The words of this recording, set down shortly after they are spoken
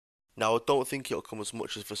Now, I don't think it'll come as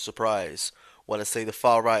much of a surprise when I say the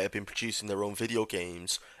far right have been producing their own video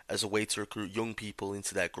games as a way to recruit young people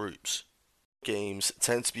into their groups. Games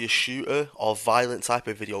tend to be a shooter or violent type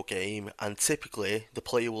of video game, and typically the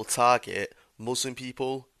player will target Muslim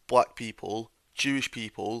people, black people, Jewish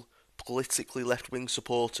people, politically left wing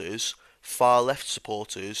supporters, far left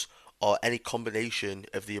supporters, or any combination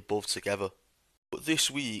of the above together. But this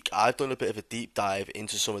week, I've done a bit of a deep dive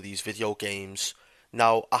into some of these video games.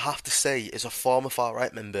 Now, I have to say, as a former far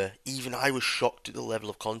right member, even I was shocked at the level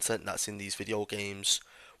of content that's in these video games.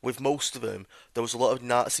 With most of them, there was a lot of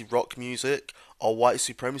Nazi rock music or white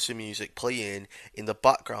supremacy music playing in the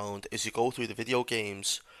background as you go through the video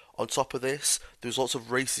games. On top of this, there was lots of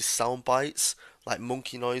racist sound bites, like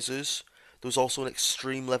monkey noises. There was also an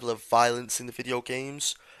extreme level of violence in the video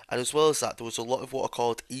games, and as well as that, there was a lot of what are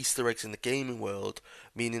called Easter eggs in the gaming world,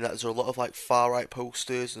 meaning that there's a lot of like far right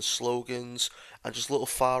posters and slogans, and just little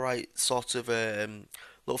far right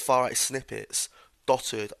little far right snippets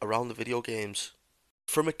dotted around the video games.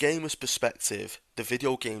 From a gamer's perspective, the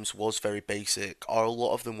video games was very basic, or a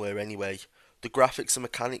lot of them were anyway. The graphics and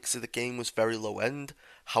mechanics of the game was very low end,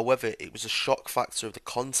 however, it was a shock factor of the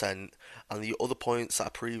content and the other points that I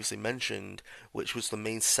previously mentioned, which was the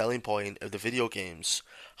main selling point of the video games.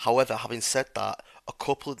 However, having said that, a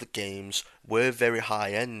couple of the games were very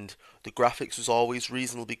high end. The graphics was always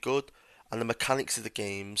reasonably good, and the mechanics of the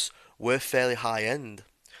games were fairly high end.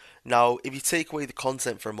 Now, if you take away the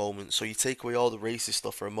content for a moment, so you take away all the racist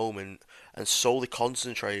stuff for a moment and solely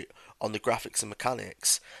concentrate on the graphics and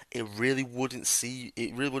mechanics, it really wouldn't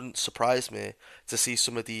surprise me to see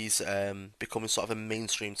some of these becoming sort of a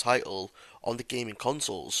mainstream title on the gaming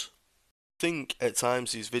consoles. I think at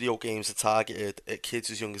times these video games are targeted at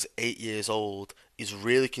kids as young as 8 years old is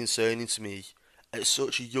really concerning to me. At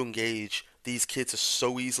such a young age, these kids are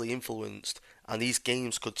so easily influenced, and these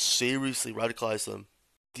games could seriously radicalize them.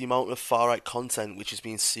 The amount of far right content which is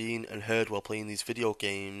being seen and heard while playing these video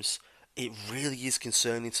games, it really is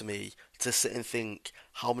concerning to me to sit and think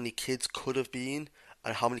how many kids could have been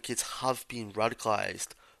and how many kids have been radicalized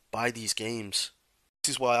by these games.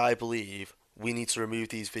 This is why I believe we need to remove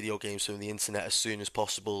these video games from the internet as soon as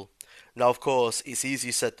possible. Now, of course, it's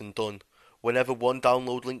easier said than done. Whenever one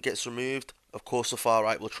download link gets removed, of course the far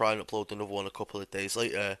right will try and upload another one a couple of days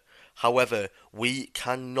later. However, we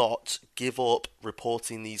cannot give up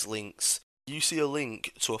reporting these links. If you see a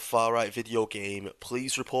link to a far right video game,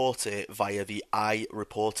 please report it via the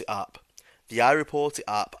iReport It app. The iReport It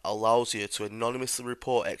app allows you to anonymously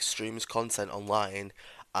report extremist content online,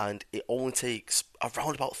 and it only takes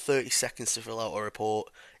around about 30 seconds to fill out a report.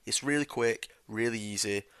 It's really quick, really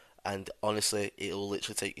easy, and honestly, it'll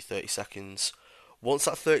literally take you 30 seconds. Once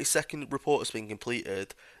that 30-second report has been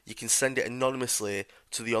completed, you can send it anonymously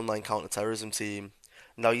to the online counter-terrorism team.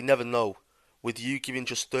 Now, you never know. With you giving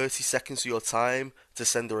just 30 seconds of your time to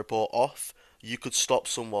send the report off, you could stop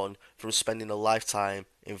someone from spending a lifetime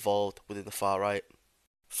involved within the far right.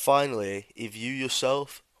 Finally, if you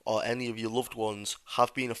yourself or any of your loved ones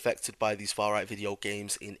have been affected by these far right video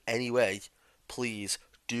games in any way, please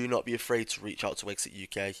do not be afraid to reach out to Exit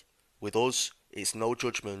UK. With us, it's no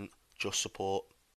judgment, just support.